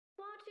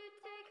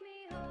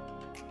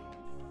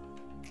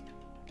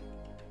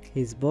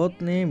His birth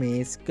name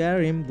is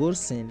Kerem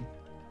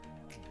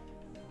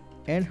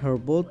and her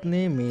birth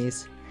name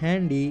is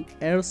Hande.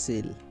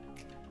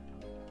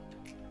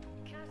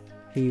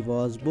 He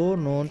was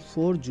born on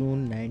 4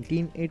 June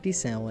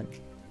 1987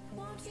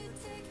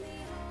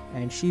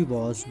 and she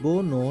was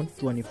born on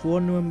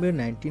 24 November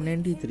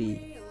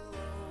 1993.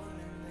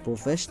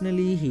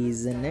 Professionally, he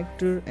is an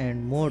actor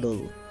and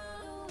model,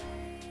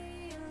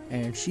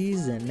 and she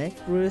is an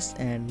actress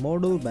and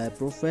model by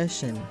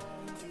profession.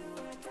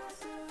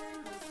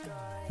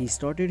 He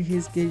started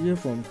his career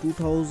from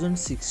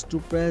 2006 to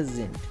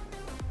present,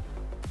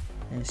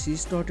 and she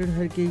started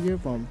her career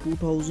from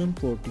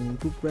 2014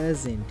 to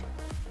present.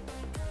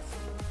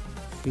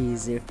 He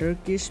is a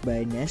Turkish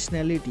by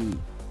nationality,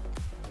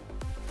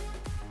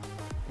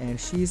 and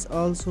she is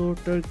also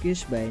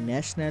Turkish by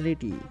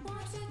nationality.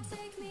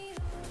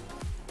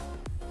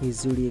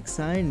 His zodiac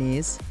sign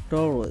is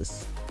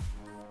Taurus,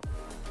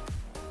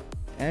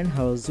 and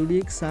her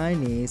zodiac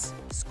sign is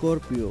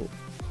Scorpio.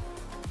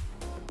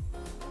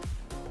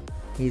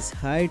 His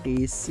height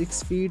is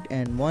 6 feet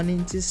and 1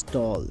 inches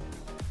tall,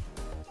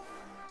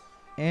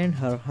 and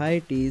her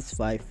height is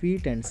 5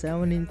 feet and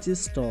 7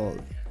 inches tall.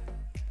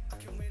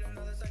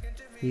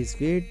 His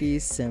weight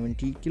is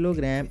 70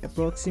 kg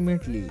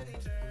approximately,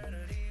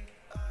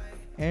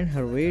 and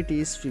her weight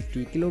is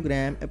 50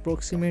 kg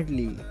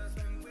approximately.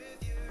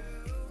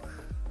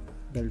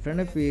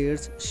 Girlfriend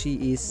affairs,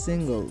 she is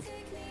single.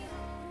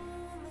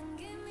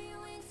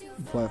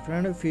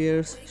 Boyfriend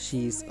affairs,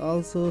 she is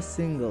also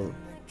single.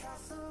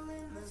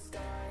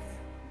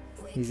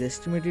 His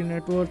estimated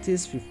net worth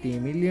is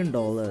 $50 million,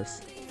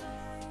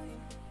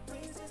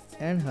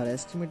 and her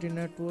estimated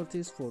net worth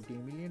is $40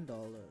 million.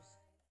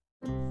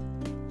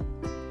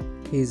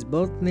 His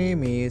birth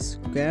name is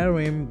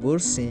Kerem,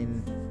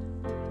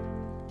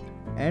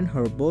 and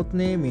her birth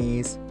name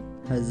is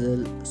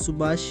Hazal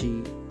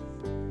Subashi.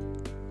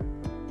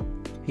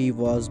 He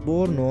was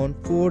born on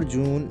 4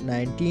 June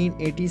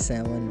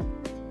 1987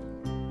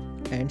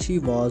 and she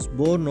was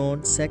born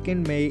on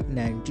 2nd May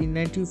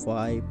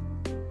 1995.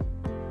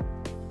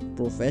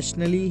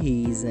 Professionally,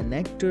 he is an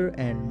actor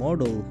and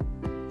model,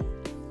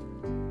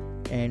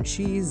 and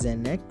she is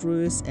an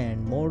actress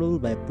and model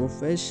by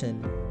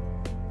profession.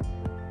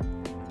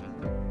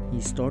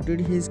 He started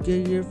his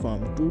career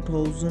from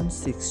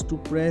 2006 to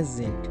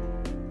present,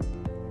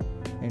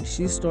 and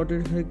she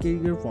started her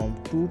career from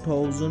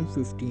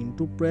 2015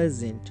 to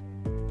present.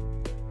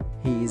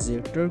 He is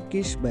a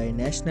Turkish by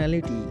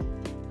nationality,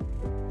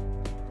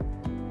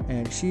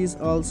 and she is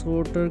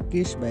also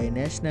Turkish by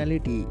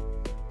nationality.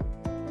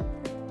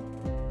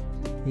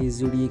 His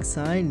zodiac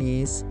sign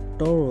is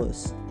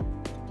Taurus,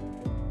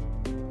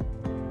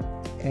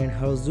 and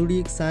her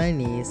zodiac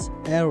sign is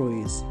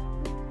Aries.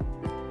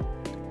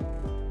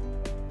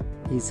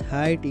 His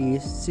height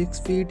is 6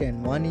 feet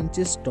and 1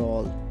 inches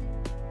tall,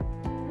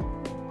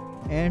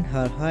 and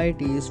her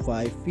height is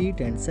 5 feet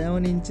and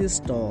 7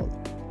 inches tall.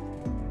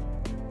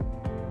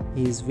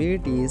 His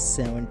weight is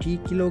 70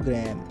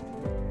 kg,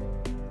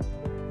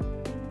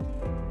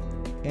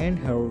 and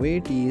her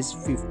weight is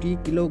 50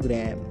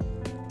 kg.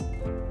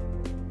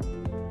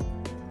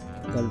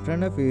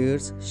 Girlfriend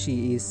affairs,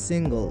 she is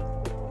single.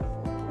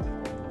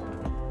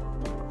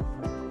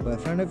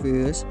 Boyfriend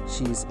affairs,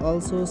 she is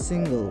also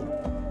single.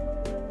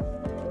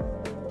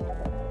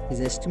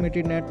 His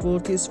estimated net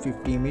worth is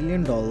 $50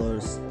 million,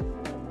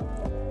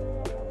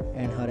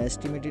 and her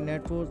estimated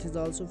net worth is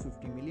also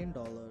 $50 million.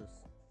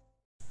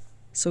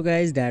 So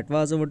guys, that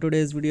was our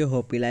today's video.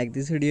 Hope you like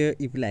this video.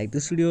 If you like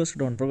this video, so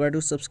don't forget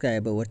to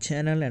subscribe our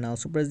channel and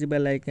also press the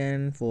bell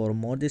icon for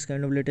more this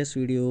kind of latest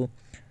video.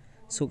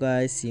 So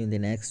guys, see you in the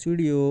next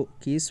video.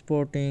 Keep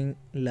supporting.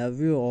 Love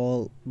you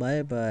all.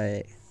 Bye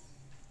bye.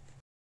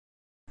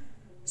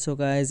 So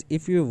guys,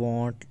 if you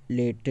want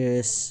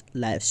latest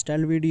lifestyle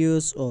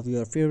videos of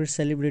your favorite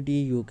celebrity,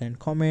 you can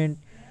comment.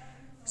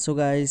 So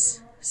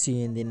guys, see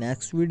you in the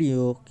next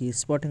video. Keep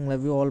supporting.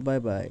 Love you all. Bye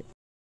bye.